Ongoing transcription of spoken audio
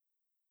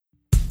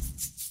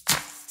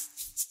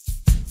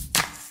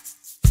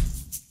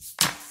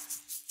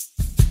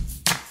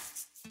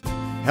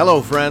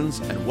Hello, friends,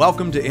 and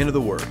welcome to Into the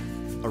Word,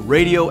 a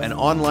radio and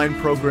online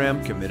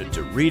program committed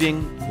to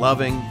reading,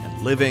 loving,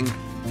 and living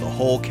the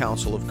whole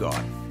counsel of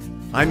God.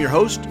 I'm your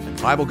host and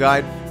Bible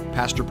guide,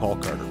 Pastor Paul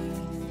Carter.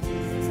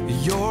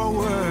 Your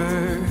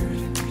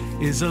word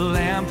is a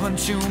lamp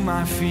unto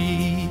my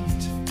feet.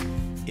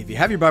 If you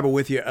have your Bible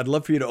with you, I'd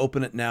love for you to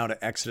open it now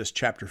to Exodus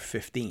chapter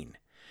 15.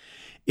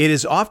 It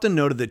is often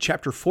noted that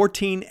chapter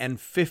 14 and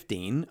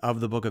 15 of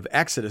the book of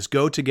Exodus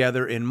go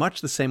together in much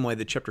the same way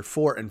that chapter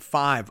 4 and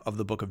 5 of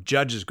the book of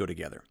Judges go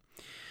together.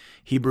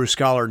 Hebrew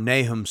scholar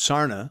Nahum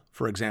Sarna,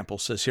 for example,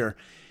 says here,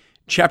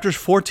 chapters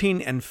 14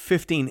 and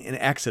 15 in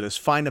Exodus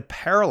find a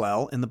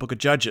parallel in the book of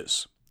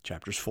Judges,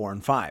 chapters 4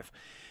 and 5.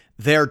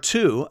 There,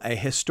 too, a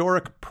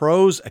historic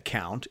prose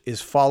account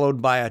is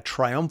followed by a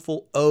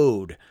triumphal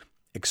ode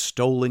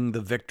extolling the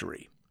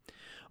victory.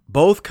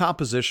 Both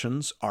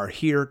compositions are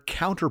here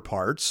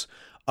counterparts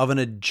of an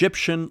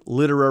Egyptian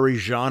literary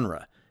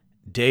genre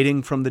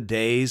dating from the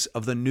days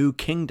of the New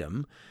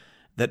Kingdom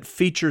that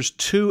features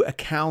two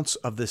accounts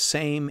of the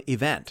same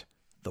event,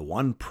 the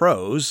one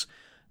prose,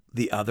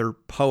 the other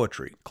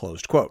poetry,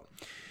 closed quote.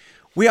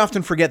 We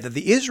often forget that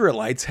the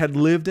Israelites had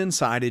lived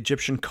inside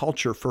Egyptian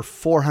culture for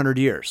 400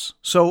 years.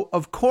 So,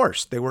 of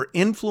course, they were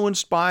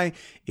influenced by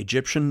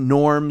Egyptian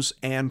norms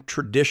and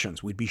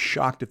traditions. We'd be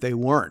shocked if they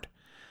weren't.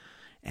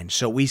 And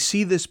so we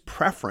see this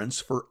preference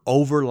for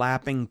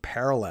overlapping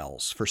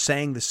parallels, for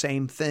saying the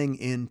same thing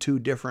in two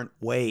different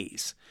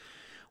ways.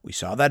 We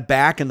saw that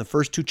back in the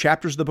first two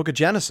chapters of the book of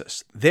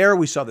Genesis. There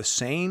we saw the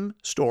same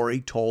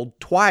story told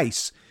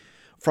twice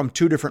from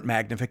two different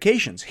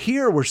magnifications.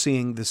 Here we're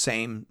seeing the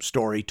same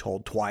story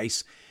told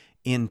twice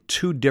in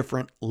two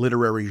different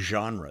literary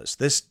genres.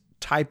 This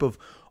type of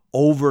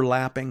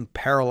overlapping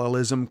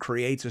parallelism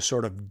creates a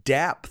sort of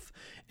depth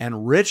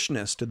and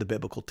richness to the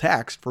biblical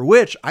text, for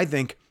which I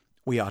think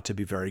we ought to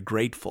be very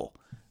grateful.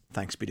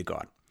 Thanks be to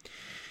God.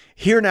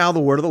 Hear now the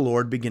word of the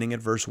Lord beginning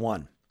at verse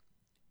 1.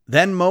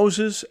 Then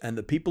Moses and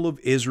the people of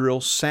Israel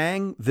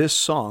sang this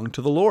song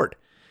to the Lord,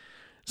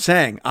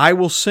 saying, I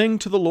will sing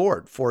to the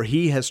Lord, for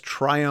he has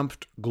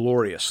triumphed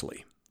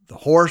gloriously. The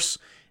horse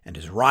and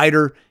his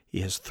rider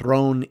he has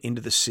thrown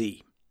into the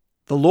sea.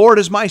 The Lord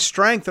is my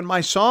strength and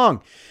my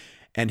song,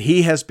 and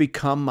he has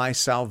become my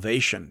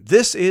salvation.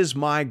 This is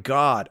my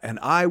God, and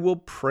I will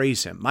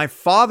praise him, my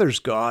father's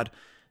God,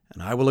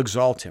 and I will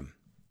exalt him.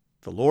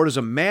 The Lord is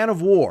a man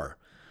of war.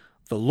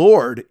 The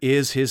Lord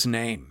is his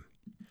name.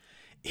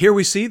 Here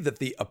we see that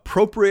the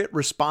appropriate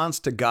response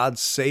to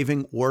God's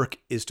saving work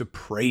is to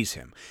praise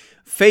him.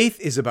 Faith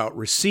is about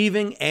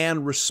receiving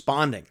and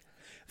responding.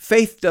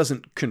 Faith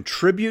doesn't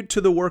contribute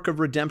to the work of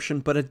redemption,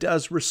 but it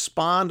does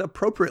respond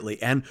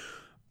appropriately, and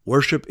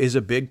worship is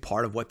a big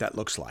part of what that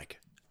looks like.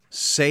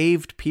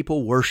 Saved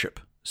people worship.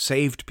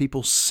 Saved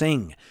people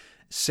sing.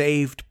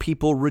 Saved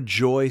people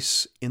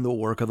rejoice in the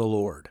work of the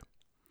Lord.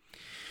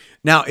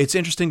 Now, it's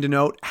interesting to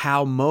note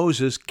how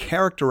Moses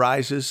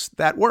characterizes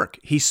that work.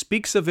 He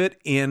speaks of it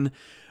in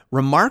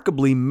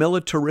remarkably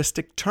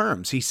militaristic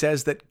terms. He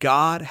says that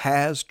God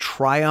has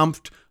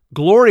triumphed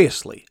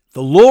gloriously.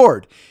 The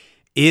Lord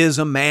is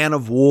a man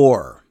of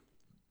war.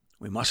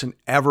 We mustn't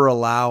ever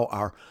allow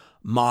our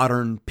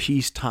modern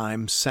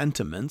peacetime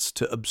sentiments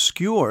to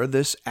obscure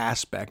this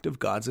aspect of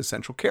God's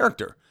essential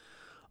character.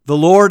 The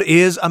Lord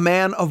is a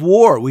man of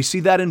war. We see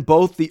that in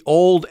both the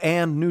Old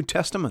and New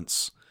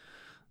Testaments.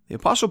 The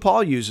Apostle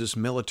Paul uses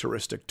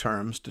militaristic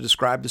terms to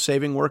describe the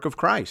saving work of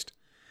Christ.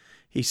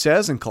 He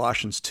says in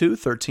Colossians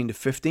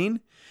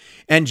 2:13-15,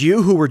 And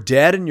you who were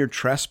dead in your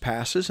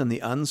trespasses and the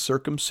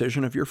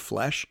uncircumcision of your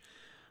flesh,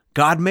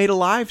 God made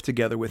alive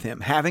together with him,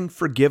 having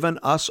forgiven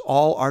us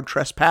all our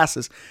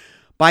trespasses,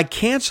 by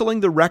canceling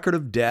the record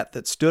of debt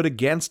that stood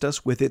against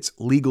us with its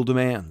legal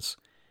demands.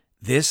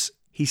 This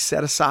he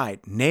set aside,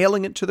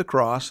 nailing it to the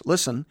cross.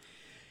 Listen,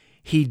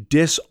 he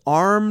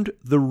disarmed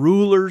the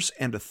rulers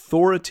and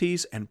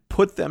authorities and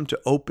put them to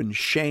open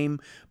shame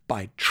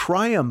by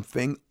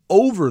triumphing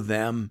over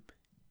them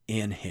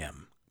in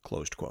him.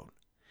 Closed quote.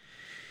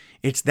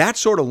 It's that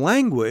sort of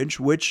language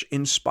which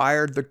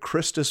inspired the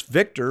Christus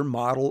Victor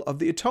model of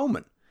the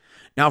atonement.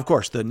 Now, of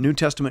course, the New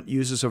Testament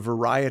uses a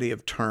variety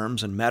of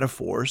terms and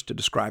metaphors to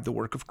describe the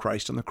work of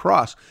Christ on the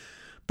cross.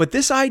 But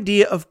this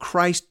idea of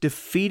Christ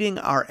defeating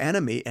our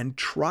enemy and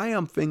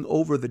triumphing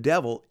over the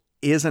devil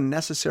is a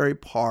necessary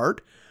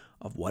part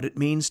of what it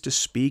means to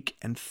speak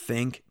and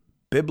think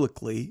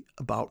biblically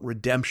about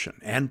redemption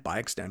and, by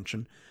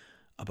extension,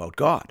 about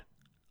God.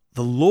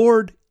 The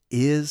Lord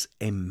is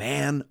a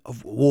man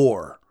of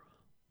war,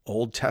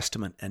 Old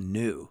Testament and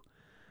New.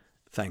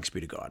 Thanks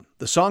be to God.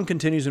 The song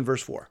continues in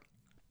verse 4.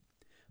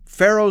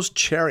 Pharaoh's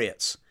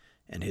chariots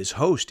and his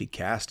host he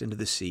cast into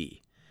the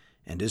sea,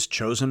 and his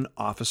chosen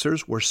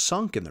officers were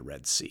sunk in the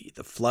Red Sea.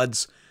 The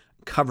floods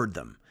covered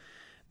them.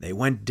 They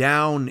went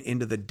down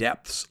into the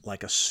depths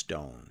like a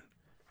stone.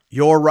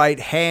 Your right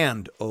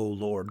hand, O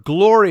Lord,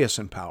 glorious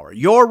in power.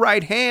 Your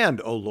right hand,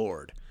 O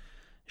Lord,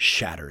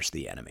 shatters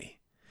the enemy.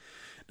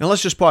 Now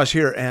let's just pause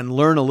here and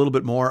learn a little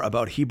bit more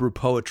about Hebrew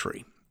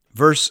poetry.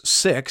 Verse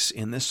 6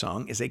 in this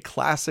song is a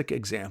classic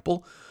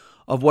example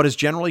of what is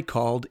generally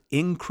called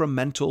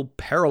incremental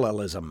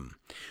parallelism,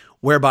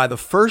 whereby the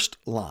first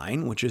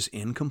line, which is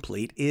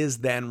incomplete, is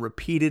then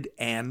repeated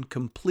and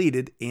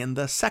completed in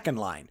the second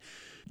line.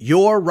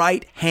 Your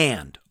right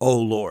hand, O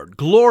Lord,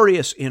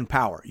 glorious in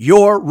power.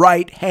 Your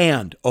right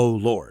hand, O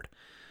Lord,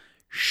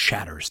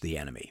 shatters the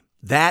enemy.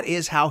 That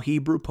is how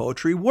Hebrew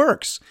poetry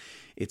works.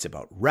 It's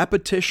about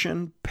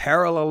repetition,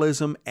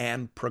 parallelism,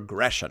 and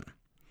progression.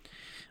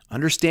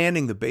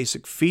 Understanding the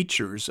basic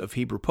features of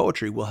Hebrew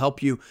poetry will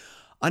help you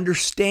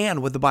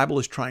understand what the Bible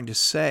is trying to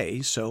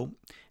say. So,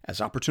 as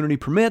opportunity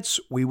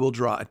permits, we will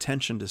draw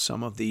attention to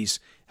some of these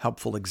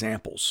helpful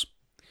examples.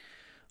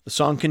 The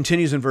song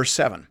continues in verse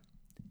 7.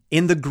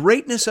 In the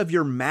greatness of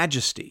your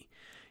majesty,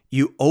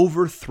 you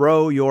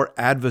overthrow your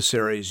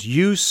adversaries.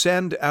 You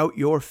send out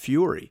your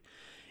fury.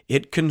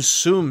 It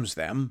consumes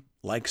them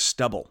like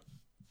stubble.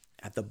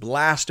 At the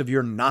blast of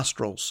your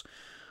nostrils,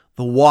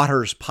 the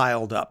waters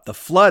piled up. The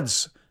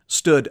floods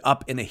stood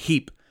up in a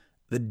heap.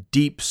 The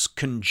deeps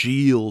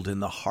congealed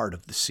in the heart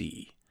of the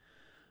sea.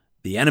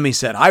 The enemy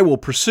said, I will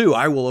pursue,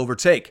 I will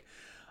overtake.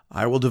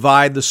 I will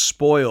divide the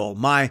spoil.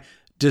 My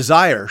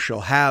desire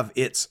shall have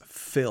its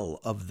fill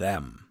of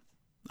them.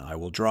 I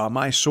will draw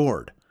my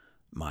sword.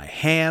 My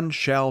hand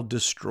shall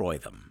destroy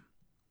them.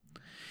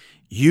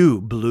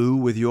 You blew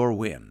with your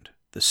wind.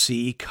 The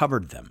sea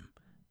covered them.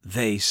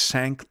 They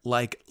sank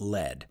like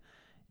lead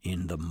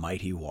in the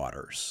mighty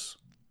waters.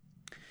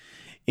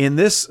 In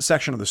this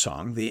section of the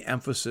song, the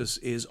emphasis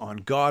is on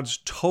God's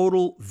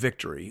total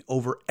victory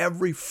over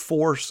every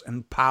force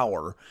and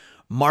power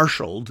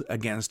marshaled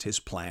against his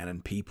plan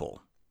and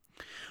people.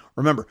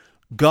 Remember,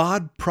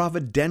 God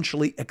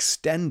providentially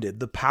extended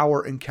the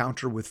power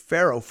encounter with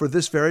Pharaoh for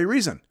this very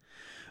reason.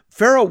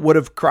 Pharaoh would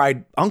have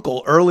cried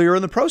uncle earlier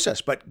in the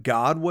process, but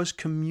God was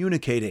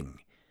communicating.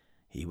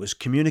 He was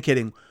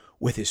communicating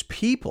with his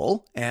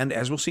people, and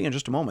as we'll see in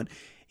just a moment,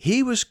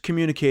 he was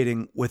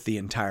communicating with the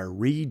entire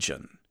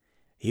region.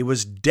 He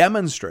was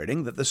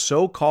demonstrating that the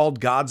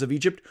so-called gods of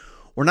Egypt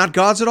were not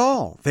gods at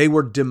all. They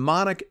were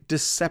demonic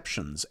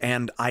deceptions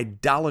and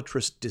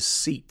idolatrous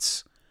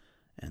deceits.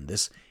 And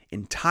this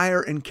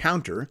entire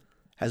encounter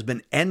has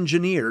been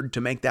engineered to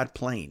make that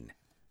plain.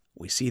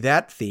 We see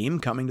that theme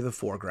coming to the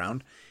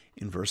foreground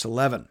in verse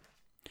 11.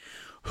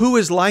 Who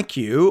is like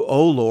you,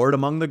 O Lord,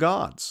 among the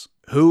gods?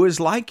 Who is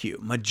like you,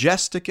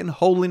 majestic in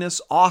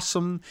holiness,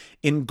 awesome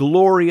in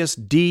glorious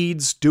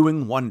deeds,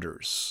 doing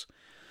wonders?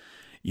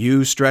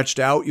 You stretched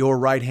out your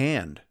right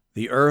hand.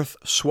 The earth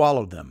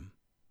swallowed them.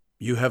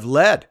 You have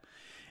led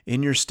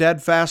in your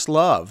steadfast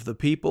love the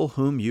people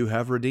whom you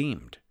have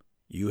redeemed.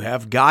 You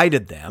have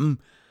guided them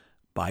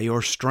by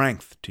your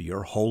strength to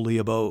your holy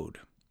abode.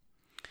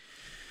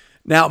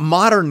 Now,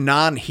 modern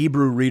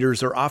non-Hebrew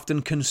readers are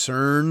often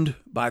concerned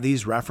by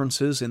these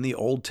references in the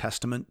Old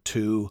Testament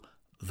to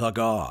the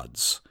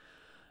gods.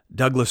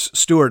 Douglas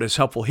Stewart is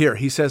helpful here.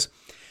 He says,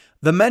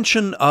 the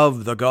mention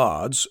of the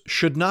gods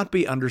should not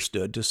be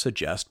understood to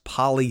suggest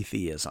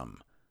polytheism.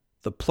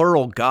 The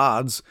plural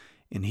gods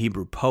in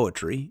Hebrew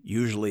poetry,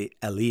 usually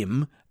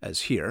Elim,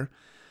 as here,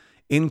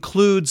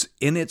 includes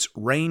in its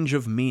range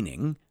of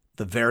meaning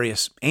the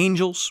various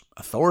angels,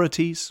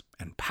 authorities,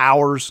 and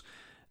powers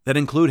that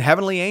include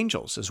heavenly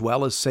angels, as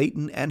well as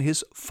Satan and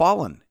his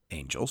fallen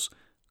angels,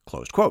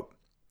 closed quote.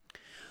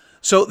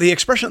 So the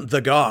expression the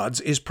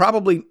gods is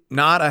probably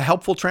not a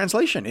helpful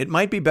translation. It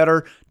might be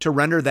better to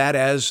render that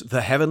as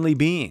the heavenly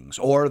beings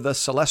or the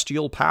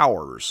celestial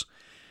powers.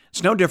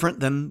 It's no different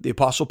than the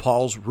Apostle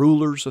Paul's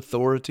rulers,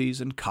 authorities,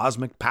 and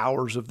cosmic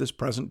powers of this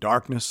present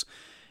darkness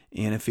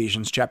in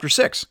Ephesians chapter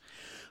 6.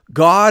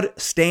 God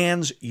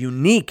stands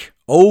unique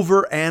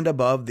over and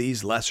above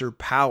these lesser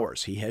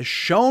powers. He has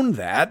shown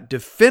that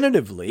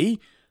definitively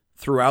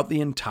throughout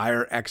the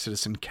entire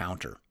Exodus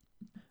encounter.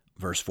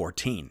 Verse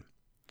 14.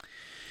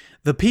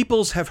 The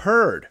peoples have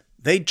heard.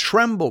 They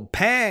trembled.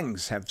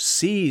 Pangs have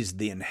seized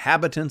the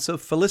inhabitants of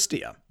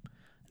Philistia.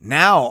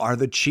 Now are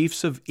the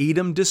chiefs of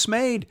Edom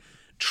dismayed.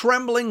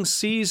 Trembling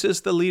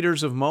seizes the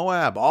leaders of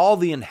Moab. All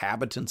the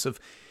inhabitants of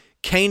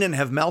Canaan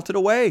have melted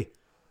away.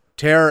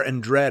 Terror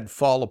and dread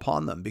fall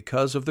upon them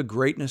because of the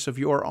greatness of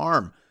your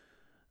arm.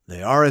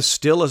 They are as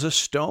still as a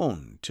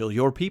stone till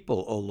your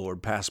people, O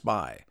Lord, pass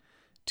by,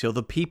 till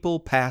the people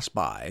pass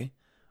by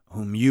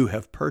whom you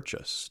have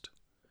purchased.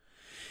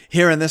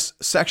 Here in this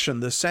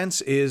section, the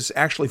sense is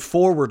actually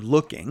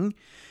forward-looking.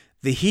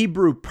 The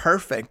Hebrew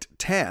perfect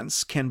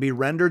tense can be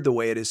rendered the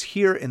way it is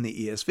here in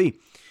the ESV,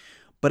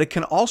 but it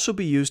can also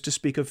be used to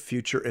speak of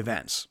future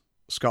events.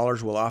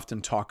 Scholars will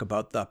often talk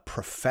about the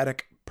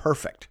prophetic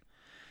perfect.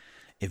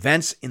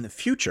 Events in the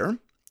future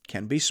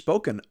can be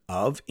spoken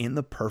of in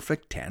the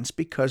perfect tense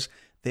because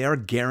they are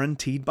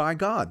guaranteed by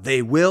God.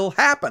 They will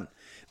happen.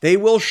 They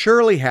will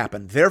surely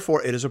happen.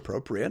 Therefore, it is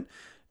appropriate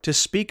to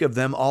speak of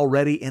them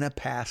already in a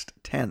past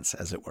tense,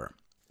 as it were.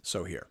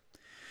 So here,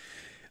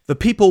 the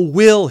people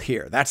will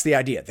hear. That's the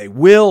idea. They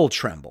will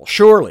tremble,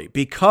 surely,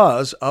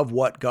 because of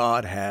what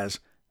God has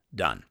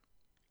done.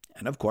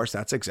 And of course,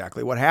 that's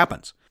exactly what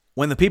happens.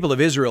 When the people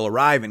of Israel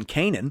arrive in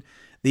Canaan,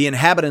 the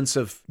inhabitants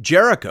of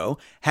Jericho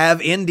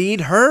have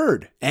indeed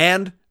heard,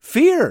 and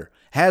fear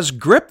has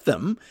gripped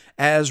them,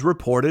 as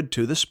reported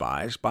to the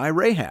spies by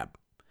Rahab.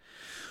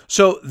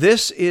 So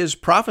this is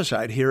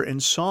prophesied here in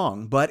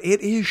song, but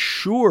it is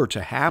sure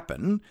to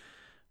happen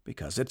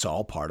because it's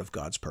all part of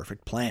God's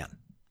perfect plan.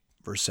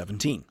 Verse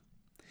 17,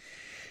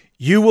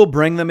 you will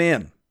bring them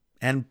in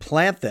and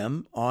plant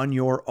them on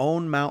your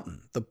own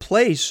mountain, the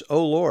place,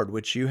 O Lord,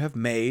 which you have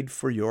made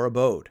for your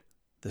abode,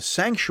 the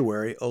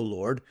sanctuary, O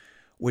Lord,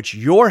 which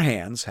your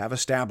hands have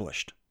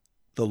established.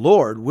 The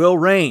Lord will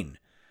reign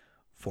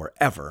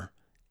forever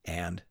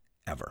and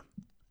ever.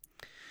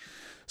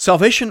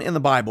 Salvation in the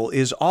Bible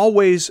is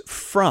always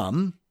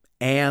from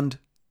and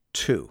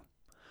to.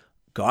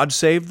 God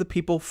saved the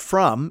people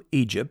from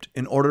Egypt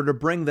in order to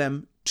bring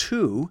them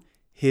to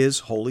his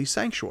holy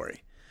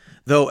sanctuary.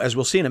 Though, as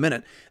we'll see in a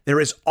minute, there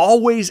is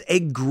always a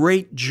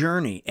great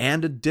journey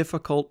and a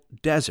difficult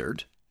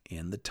desert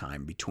in the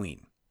time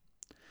between.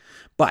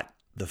 But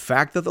the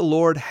fact that the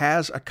Lord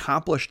has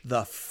accomplished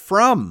the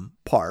from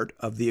part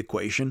of the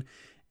equation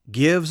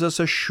gives us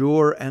a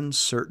sure and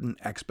certain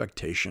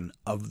expectation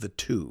of the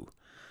to.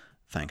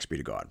 Thanks be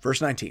to God.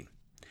 Verse 19.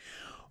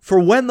 For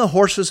when the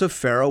horses of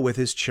Pharaoh with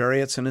his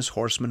chariots and his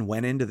horsemen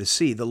went into the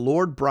sea, the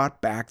Lord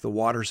brought back the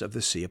waters of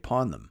the sea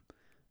upon them.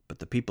 But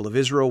the people of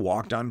Israel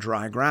walked on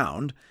dry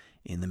ground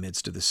in the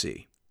midst of the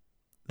sea.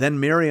 Then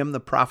Miriam the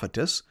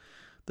prophetess,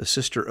 the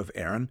sister of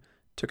Aaron,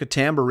 took a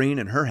tambourine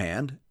in her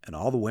hand, and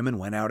all the women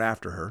went out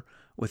after her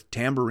with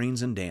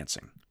tambourines and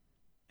dancing.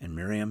 And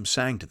Miriam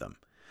sang to them,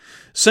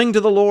 Sing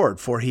to the Lord,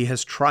 for he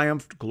has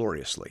triumphed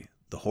gloriously.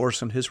 The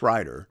horse and his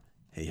rider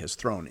he has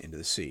thrown into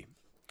the sea.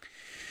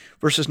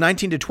 Verses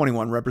 19 to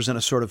 21 represent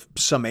a sort of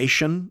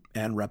summation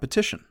and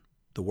repetition.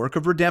 The work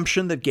of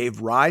redemption that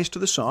gave rise to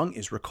the song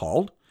is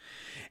recalled.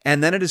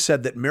 And then it is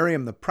said that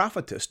Miriam the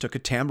prophetess took a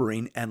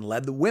tambourine and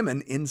led the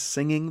women in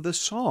singing the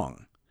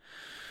song.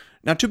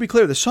 Now, to be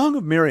clear, the Song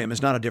of Miriam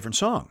is not a different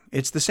song.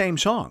 It's the same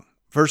song.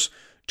 Verse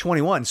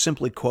 21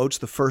 simply quotes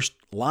the first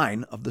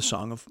line of the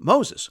Song of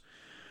Moses,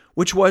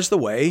 which was the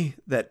way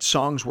that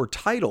songs were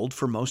titled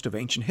for most of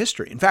ancient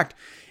history. In fact,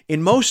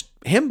 in most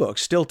hymn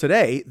books still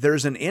today,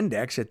 there's an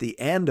index at the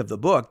end of the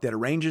book that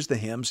arranges the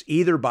hymns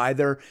either by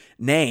their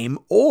name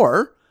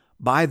or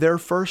by their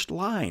first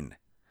line.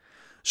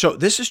 So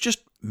this is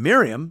just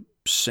Miriam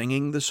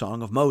singing the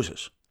Song of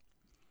Moses.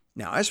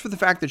 Now, as for the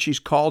fact that she's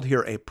called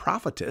here a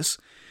prophetess,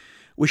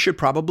 we should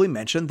probably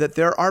mention that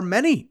there are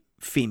many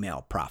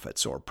female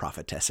prophets or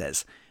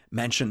prophetesses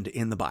mentioned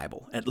in the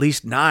Bible, at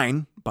least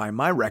 9 by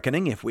my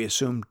reckoning, if we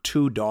assume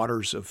 2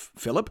 daughters of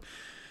Philip.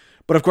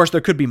 But of course, there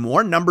could be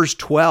more. Numbers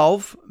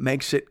 12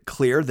 makes it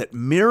clear that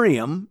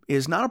Miriam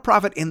is not a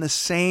prophet in the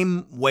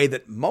same way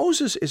that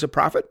Moses is a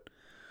prophet.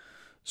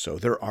 So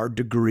there are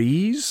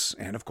degrees,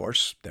 and of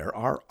course, there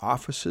are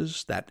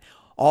offices. That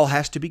all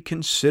has to be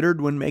considered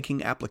when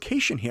making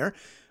application here,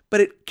 but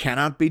it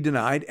cannot be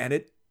denied, and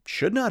it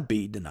should not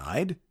be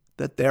denied,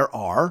 that there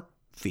are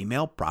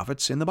female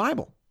prophets in the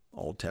Bible,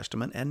 Old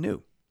Testament and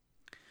New.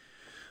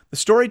 The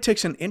story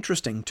takes an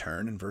interesting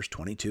turn in verse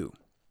 22.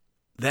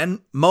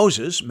 Then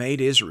Moses made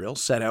Israel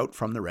set out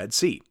from the Red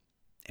Sea,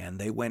 and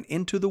they went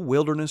into the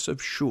wilderness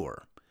of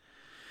Shur.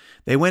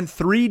 They went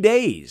 3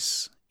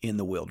 days in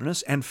the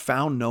wilderness and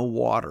found no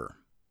water.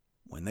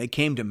 When they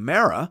came to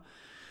Marah,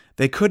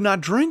 they could not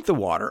drink the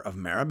water of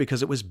Marah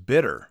because it was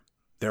bitter.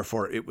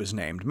 Therefore it was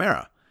named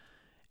Marah.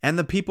 And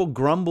the people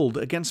grumbled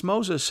against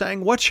Moses,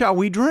 saying, What shall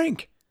we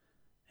drink?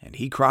 And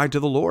he cried to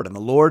the Lord, and the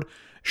Lord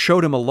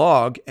showed him a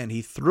log, and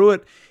he threw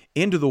it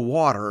into the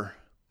water,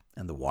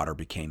 and the water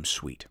became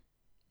sweet.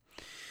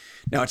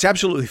 Now, it's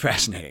absolutely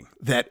fascinating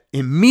that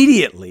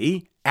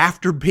immediately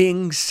after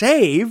being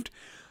saved,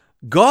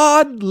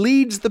 God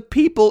leads the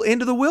people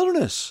into the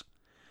wilderness.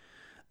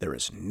 There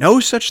is no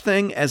such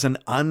thing as an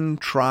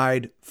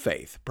untried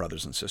faith,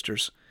 brothers and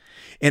sisters.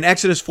 In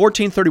Exodus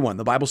 14:31,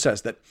 the Bible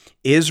says that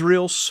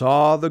Israel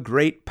saw the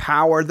great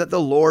power that the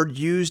Lord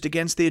used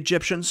against the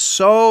Egyptians,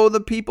 so the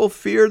people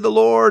feared the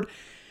Lord,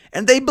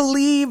 and they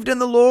believed in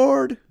the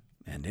Lord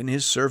and in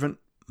his servant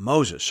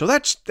Moses. So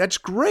that's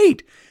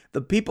great.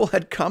 The people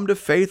had come to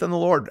faith in the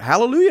Lord.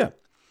 Hallelujah.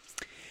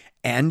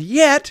 And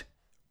yet,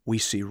 we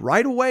see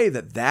right away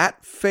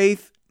that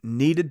faith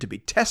needed to be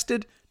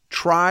tested,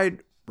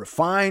 tried,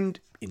 refined,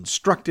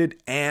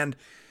 instructed, and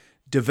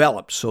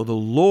developed. So the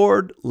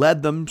Lord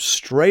led them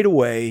straight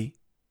away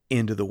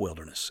into the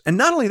wilderness. And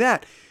not only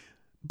that,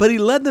 but he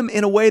led them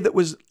in a way that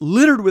was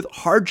littered with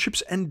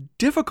hardships and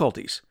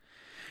difficulties.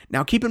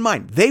 Now keep in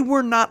mind, they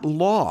were not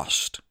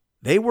lost.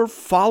 They were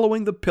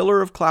following the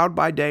pillar of cloud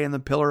by day and the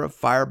pillar of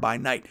fire by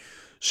night.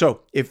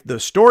 So if the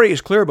story is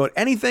clear about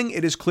anything,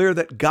 it is clear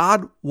that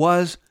God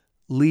was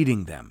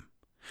leading them.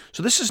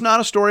 So this is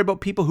not a story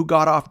about people who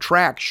got off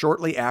track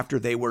shortly after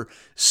they were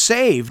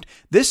saved.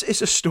 This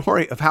is a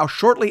story of how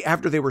shortly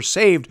after they were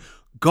saved,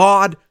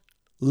 God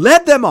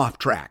led them off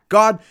track.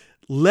 God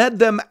led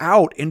them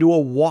out into a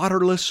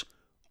waterless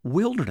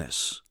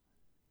wilderness.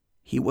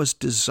 He was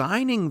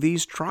designing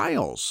these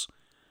trials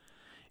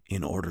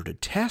in order to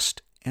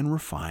test and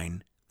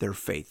refine their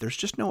faith. There's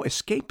just no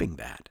escaping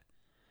that.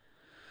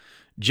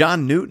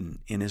 John Newton,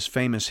 in his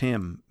famous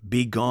hymn,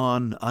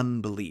 "Begone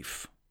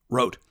Unbelief,"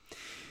 wrote,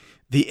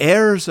 "The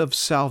heirs of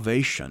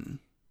salvation,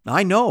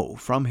 I know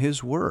from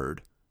his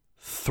word,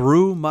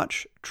 through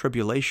much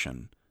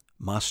tribulation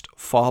must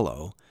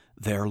follow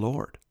their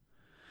Lord."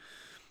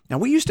 Now,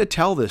 we used to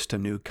tell this to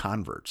new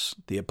converts.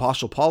 The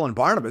Apostle Paul and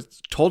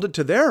Barnabas told it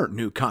to their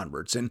new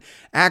converts. In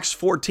Acts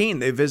 14,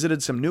 they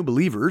visited some new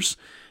believers,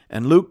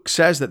 and Luke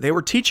says that they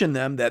were teaching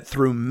them that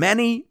through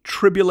many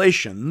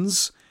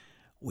tribulations,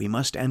 we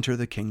must enter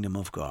the kingdom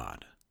of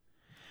God.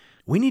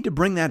 We need to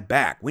bring that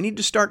back. We need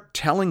to start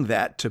telling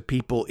that to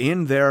people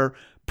in their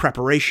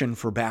preparation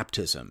for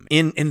baptism,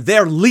 in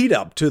their lead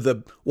up to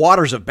the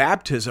waters of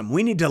baptism.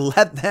 We need to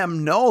let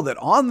them know that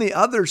on the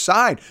other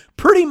side,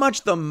 pretty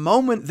much the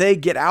moment they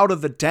get out of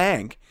the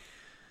tank,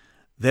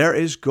 there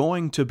is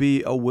going to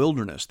be a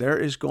wilderness. There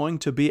is going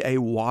to be a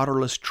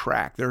waterless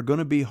track. There are going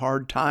to be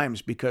hard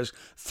times because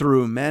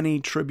through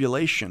many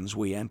tribulations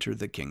we enter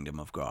the kingdom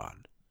of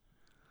God.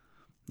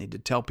 Need to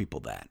tell people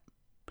that.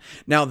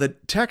 Now, the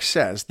text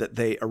says that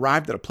they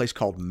arrived at a place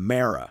called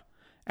Marah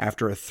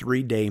after a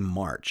 3-day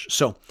march.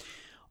 So,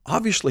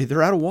 obviously,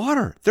 they're out of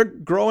water. They're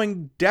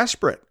growing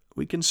desperate.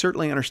 We can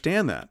certainly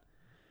understand that.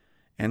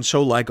 And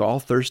so, like all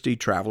thirsty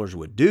travelers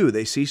would do,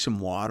 they see some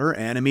water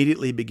and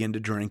immediately begin to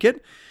drink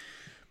it.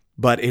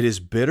 But it is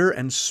bitter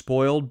and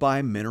spoiled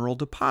by mineral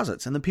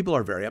deposits, and the people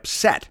are very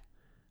upset.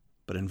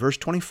 But in verse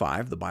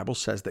 25, the Bible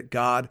says that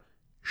God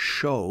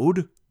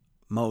showed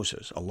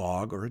Moses a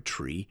log or a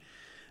tree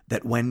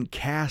that when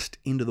cast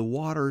into the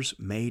waters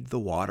made the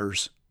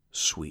waters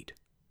sweet.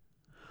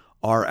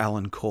 R.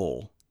 Alan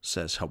Cole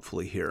says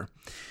helpfully here,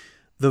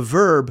 the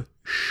verb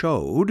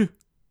showed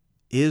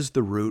is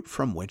the root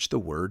from which the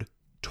word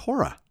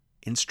Torah,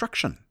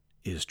 instruction,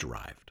 is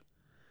derived.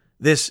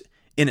 This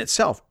in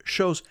itself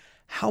shows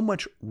how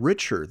much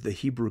richer the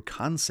Hebrew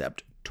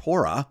concept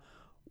Torah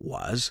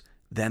was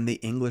than the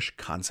English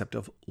concept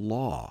of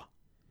law.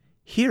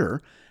 Here,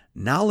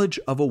 knowledge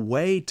of a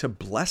way to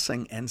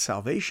blessing and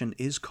salvation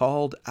is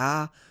called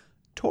a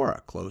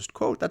Torah, closed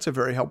quote. That's a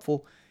very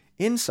helpful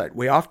insight.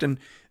 We often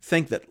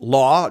think that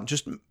law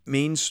just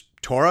means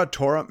Torah.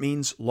 Torah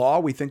means law.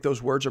 We think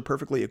those words are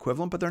perfectly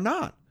equivalent, but they're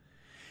not.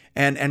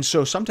 And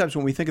so sometimes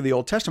when we think of the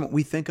Old Testament,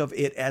 we think of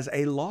it as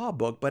a law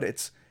book, but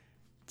it's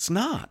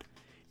not.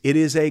 It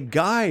is a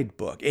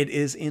guidebook. It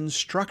is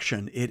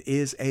instruction. It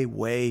is a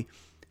way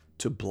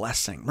to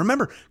blessing.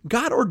 Remember,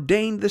 God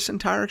ordained this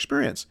entire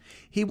experience.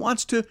 He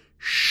wants to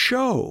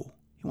show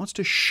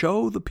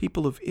the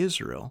people of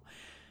Israel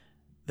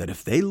that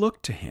if they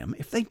look to Him,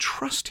 if they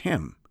trust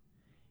Him,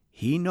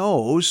 He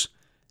knows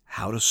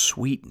how to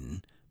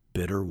sweeten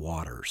bitter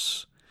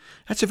waters.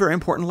 That's a very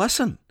important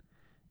lesson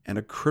and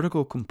a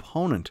critical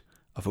component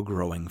of a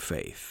growing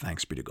faith.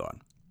 Thanks be to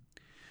God.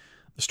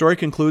 The story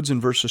concludes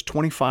in verses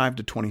 25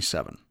 to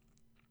 27.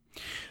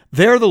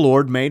 There the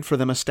Lord made for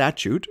them a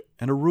statute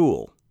and a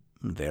rule.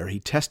 There He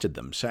tested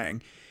them,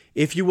 saying,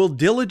 if you will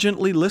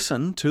diligently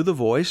listen to the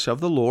voice of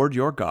the Lord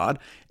your God,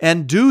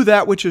 and do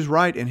that which is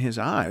right in His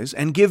eyes,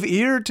 and give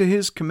ear to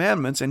His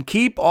commandments, and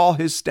keep all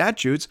His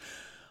statutes,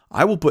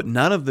 I will put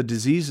none of the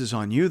diseases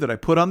on you that I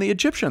put on the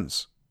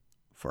Egyptians,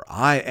 for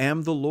I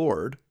am the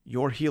Lord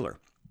your healer.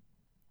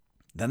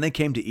 Then they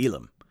came to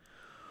Elim,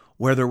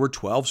 where there were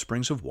 12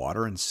 springs of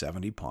water and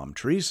 70 palm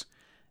trees,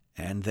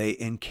 and they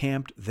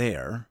encamped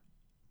there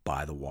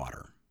by the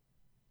water.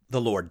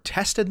 The Lord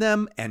tested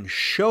them and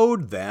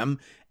showed them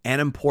an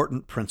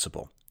important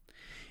principle.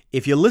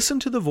 If you listen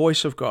to the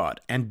voice of God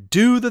and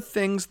do the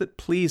things that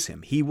please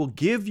Him, He will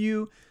give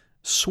you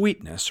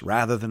sweetness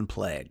rather than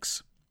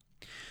plagues.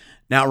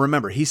 Now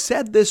remember, He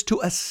said this to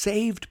a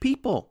saved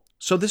people.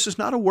 So this is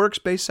not a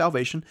works-based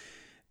salvation.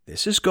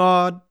 This is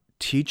God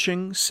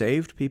teaching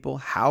saved people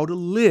how to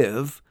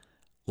live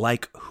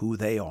like who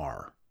they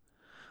are.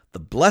 The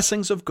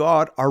blessings of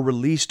God are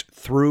released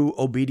through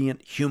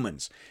obedient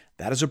humans.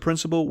 That is a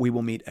principle we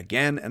will meet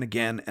again and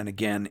again and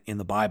again in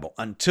the Bible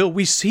until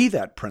we see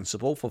that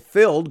principle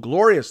fulfilled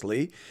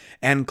gloriously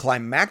and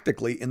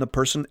climactically in the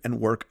person and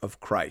work of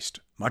Christ.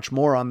 Much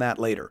more on that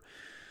later.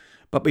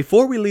 But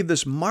before we leave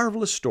this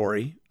marvelous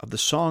story of the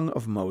Song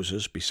of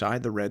Moses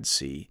beside the Red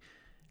Sea,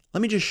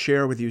 let me just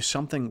share with you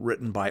something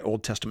written by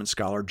Old Testament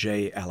scholar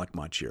J. Alec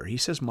Motyer. He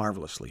says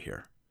marvelously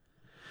here,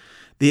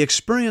 the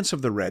experience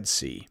of the Red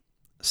Sea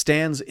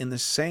stands in the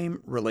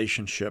same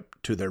relationship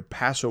to their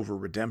Passover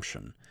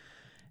redemption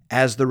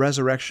as the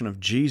resurrection of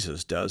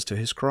Jesus does to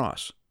His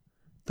cross.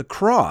 The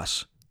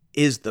cross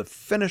is the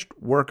finished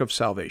work of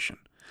salvation.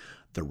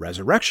 The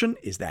resurrection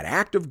is that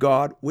act of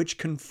God which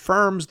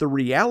confirms the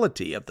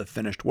reality of the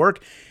finished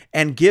work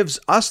and gives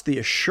us the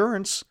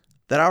assurance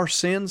that our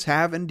sins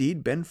have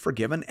indeed been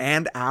forgiven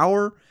and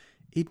our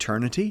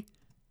eternity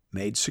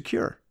made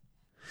secure.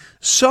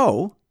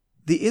 So,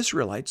 the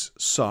Israelites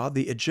saw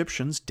the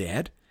Egyptians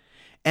dead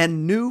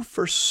and knew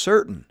for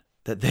certain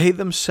that they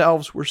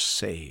themselves were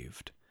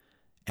saved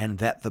and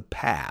that the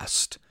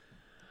past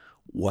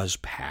was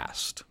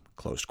past.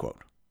 Closed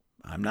quote.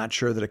 I'm not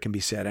sure that it can be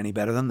said any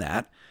better than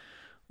that,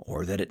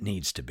 or that it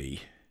needs to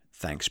be.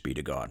 Thanks be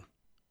to God.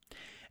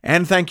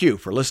 And thank you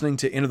for listening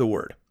to Into the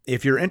Word.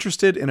 If you're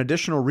interested in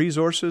additional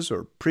resources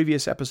or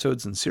previous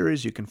episodes and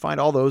series, you can find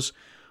all those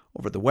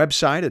over at the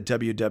website at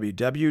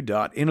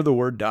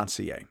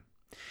www.intotheword.ca.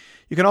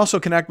 You can also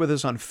connect with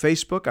us on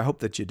Facebook. I hope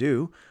that you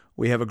do.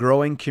 We have a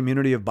growing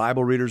community of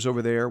Bible readers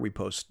over there. We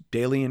post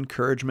daily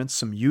encouragements,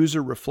 some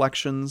user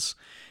reflections,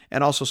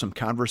 and also some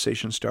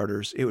conversation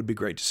starters. It would be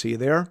great to see you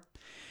there.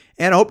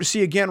 And I hope to see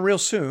you again real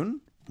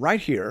soon,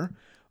 right here,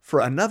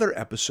 for another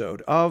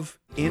episode of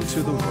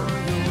Into the Word.